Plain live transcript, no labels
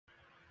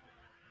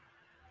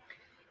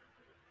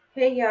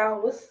Hey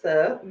y'all, what's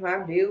up, my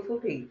beautiful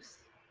peeps?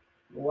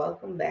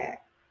 Welcome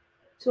back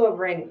to a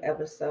brand new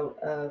episode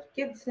of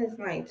Get Since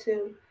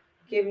 92,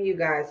 giving you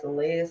guys the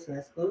latest and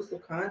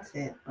exclusive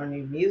content on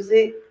new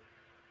music,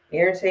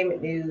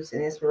 entertainment news,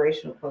 and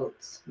inspirational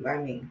quotes by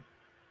me.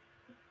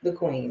 The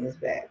Queen is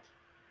back.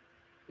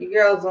 You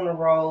girls on the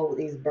roll with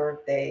these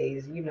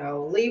birthdays,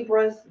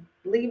 Libra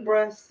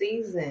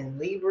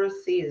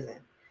season.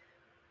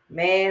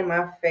 Man,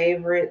 my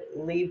favorite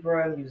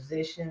Libra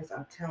musicians,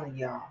 I'm telling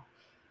y'all.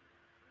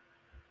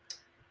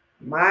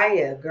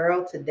 Maya,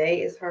 girl,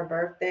 today is her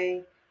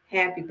birthday.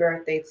 Happy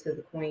birthday to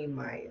the Queen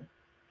Maya.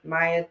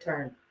 Maya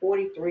turned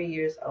 43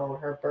 years old.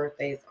 Her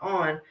birthday is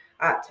on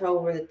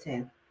October the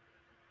 10th.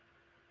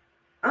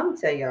 I'm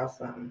gonna tell y'all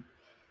something.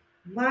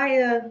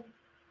 Maya,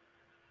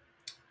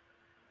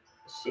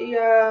 she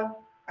I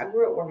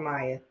grew up with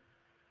Maya.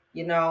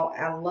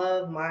 I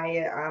love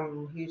Maya.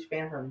 I'm a huge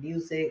fan of her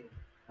music.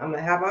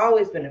 Have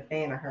always been a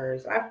fan of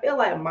hers. I feel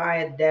like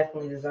Maya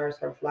definitely deserves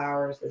her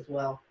flowers as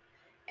well.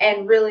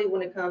 And really,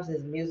 when it comes to the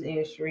music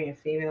industry and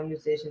female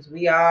musicians,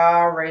 we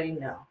already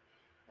know.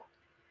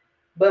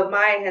 But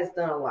Maya has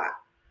done a lot,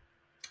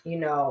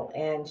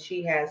 and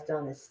she has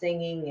done the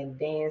singing and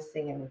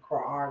dancing and the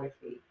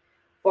choreography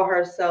for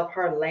herself,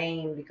 her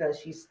lane, because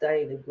she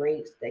studied the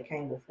greats that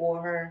came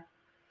before her.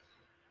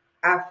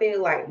 I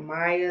feel like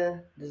Maya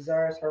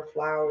deserves her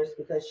flowers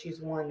because she's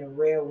one of the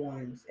rare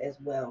ones as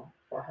well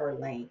for her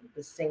lane,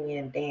 the singing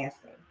and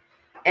dancing.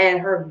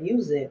 And her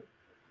music,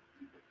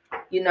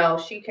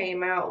 she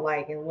came out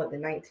like in the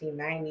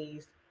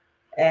 1990s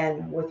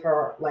and with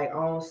her like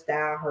own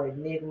style, her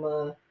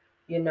enigma,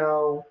 you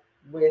know,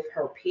 with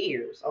her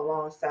peers,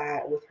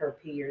 alongside with her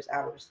peers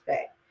out of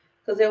respect.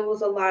 Because there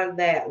was a lot of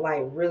that,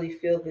 like really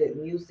feel good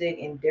music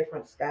in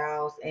different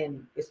styles,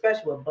 and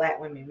especially with black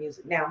women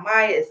music. Now,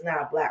 Maya is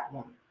not a black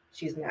woman.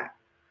 She's not.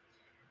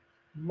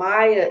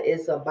 Maya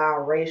is a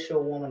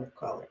biracial woman of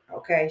color.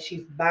 Okay.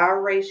 She's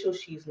biracial,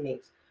 she's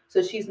mixed.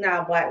 So she's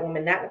not a black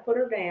woman, not to put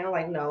her down,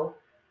 like, no.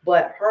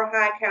 But her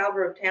high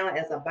caliber of talent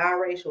as a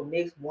biracial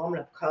mixed woman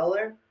of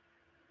color,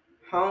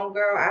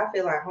 Homegirl, I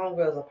feel like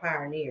Homegirl is a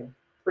pioneer,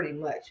 pretty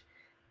much.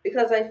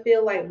 Because I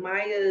feel like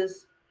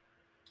Maya's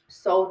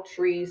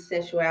sultry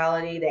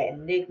sensuality, that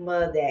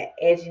enigma, that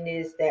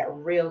edginess, that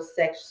real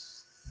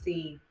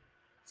sexy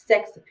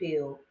sex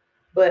appeal,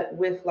 but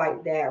with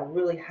like that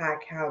really high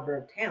caliber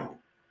of talent,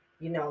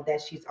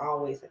 that she's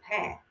always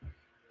had.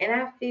 And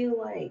I feel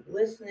like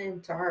listening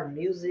to her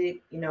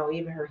music,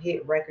 even her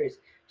hit records,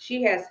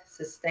 she has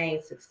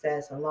sustained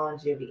success and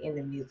longevity in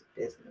the music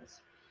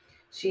business.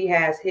 She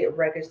has hit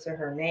records to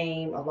her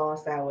name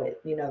alongside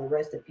with, the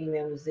rest of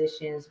female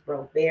musicians,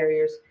 broke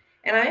barriers.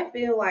 And I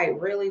feel like,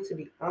 really, to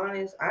be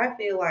honest, I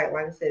feel like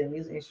I said, the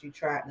music industry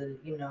tried to,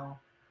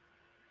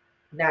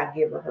 not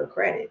give her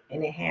credit.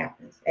 And it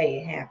happens. Hey,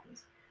 it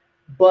happens.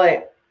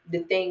 But the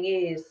thing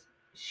is,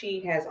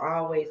 she has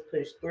always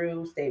pushed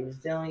through, stayed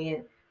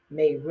resilient,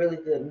 made really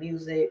good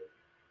music.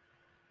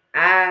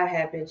 I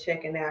have been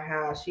checking out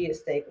how she has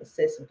stayed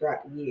consistent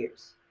throughout the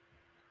years.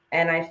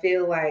 And I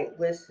feel like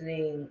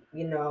listening,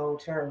 to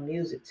her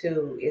music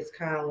too, it's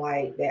kind of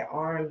like that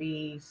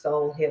R&B,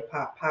 soul, hip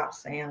hop, pop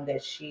sound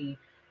that she,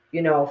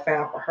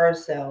 found for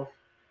herself.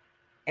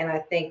 And I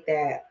think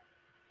that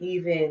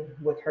even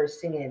with her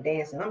singing and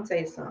dancing, I'm gonna tell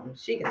you something,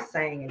 she can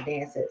sing and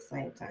dance at the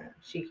same time.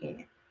 She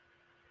can.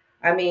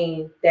 I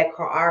mean, that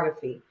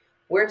choreography.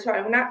 We're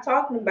not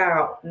talking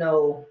about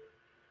no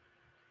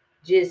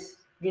just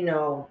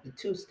the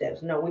two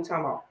steps. No, we're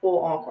talking about full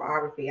on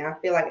choreography. I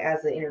feel like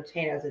as an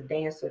entertainer, as a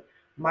dancer,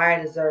 Maya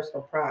deserves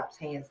her props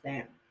hands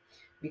down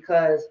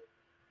because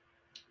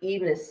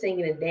even in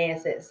singing and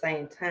dance at the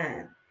same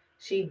time,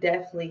 she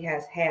definitely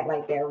has had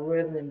like that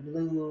rhythm and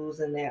blues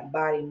and that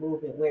body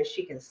movement where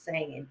she can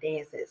sing and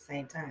dance at the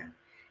same time.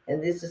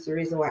 And this is the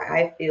reason why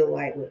I feel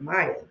like with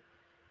Maya,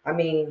 I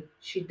mean,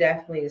 she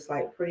definitely is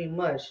like pretty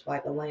much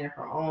like a lane of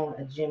her own,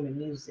 a gem in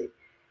music.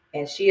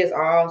 And she has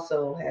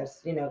also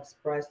has,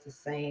 expressed the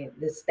same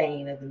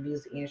disdain of the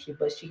music industry,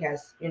 but she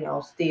has,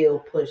 still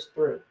pushed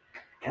through.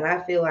 And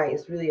I feel like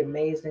it's really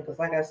amazing because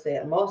like I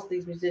said, most of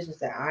these musicians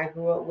that I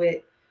grew up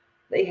with,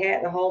 they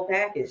had the whole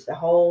package, the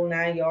whole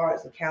 9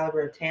 yards of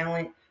caliber of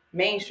talent.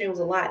 Mainstream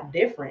was a lot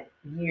different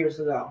years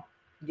ago,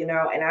 and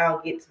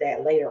I'll get to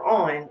that later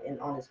on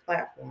and on this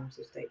platform,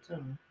 so stay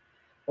tuned.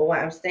 But what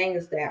I'm saying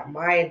is that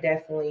Maya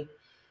definitely,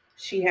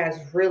 she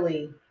has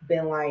really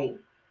been like,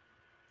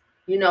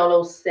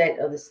 those set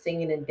of the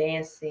singing and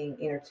dancing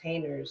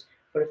entertainers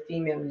for the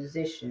female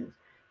musicians,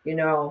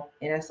 and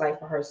that's like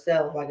for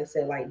herself, like I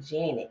said, like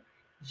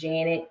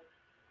Janet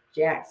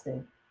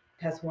Jackson.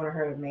 That's one of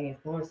her main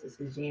influences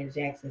because Janet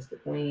Jackson is the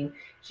queen.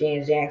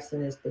 Janet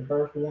Jackson is the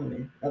birth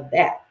woman of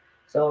that.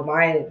 So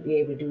Maya be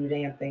able to do the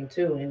damn thing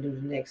too and do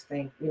the next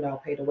thing,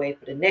 pay the way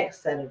for the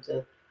next set of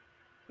the,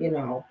 you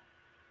know,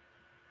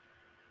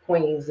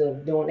 queens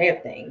of doing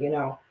their thing,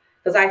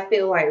 Because I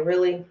feel like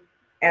really,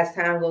 as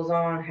time goes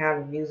on, how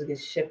the music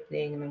is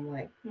shifting, and I'm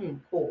like,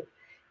 cool.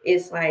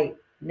 It's like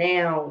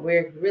now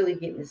we're really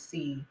getting to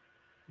see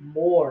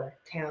more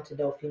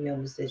talented female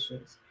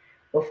musicians.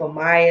 But for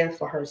Maya,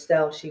 for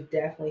herself, she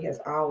definitely has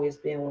always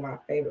been one of my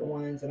favorite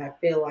ones. And I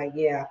feel like,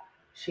 yeah,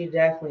 she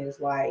definitely is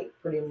like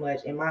pretty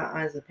much, in my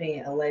honest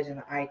opinion, a legend,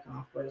 an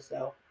icon for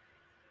herself.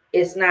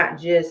 It's not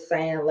just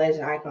saying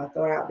legend icon,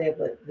 throw it out there,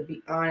 but to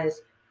be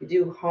honest, you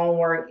do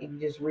homework, if you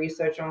just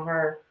research on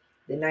her,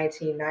 the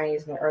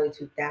 1990s and the early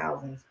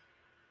 2000s,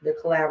 the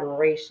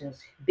collaborations,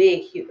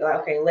 big, huge, like,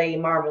 okay, Lady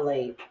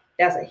Marmalade,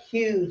 that's a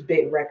huge,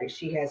 big record.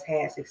 She has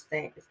had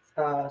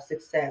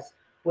success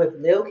with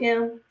Lil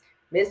Kim,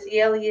 Missy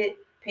Elliott,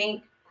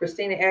 Pink,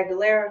 Christina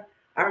Aguilera.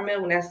 I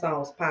remember when that song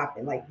was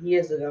popping, like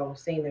years ago,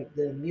 seeing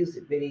the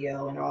music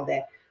video and all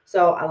that.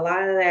 So a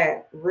lot of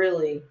that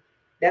really,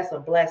 that's a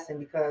blessing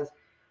because,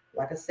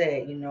 like I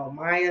said,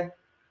 Maya,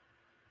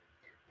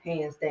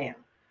 hands down.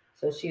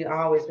 So she's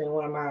always been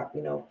one of my,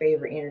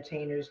 favorite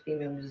entertainers,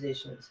 female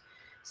musicians.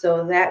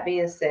 So that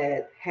being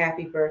said,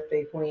 happy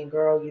birthday, Queen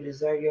Girl. You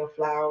deserve your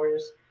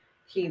flowers.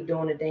 Keep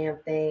doing the damn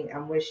thing.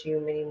 I'm wishing you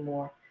many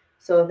more.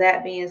 So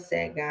that being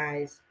said,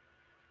 guys,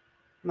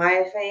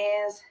 my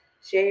fans,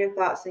 share your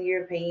thoughts and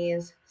your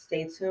opinions.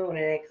 Stay tuned in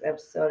the next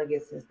episode of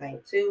Get Since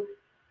 92.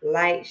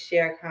 Like,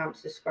 share, comment,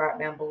 subscribe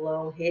down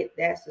below. Hit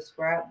that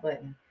subscribe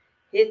button.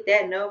 Hit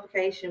that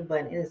notification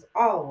button. And as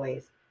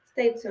always,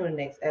 stay tuned in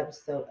the next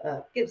episode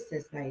of Get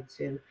Since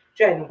 92.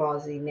 Dragon Ball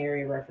Z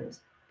narrative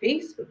reference.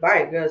 Peace.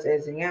 Bye, girls.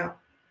 Editing out.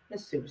 The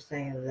Super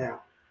Saiyans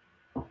out.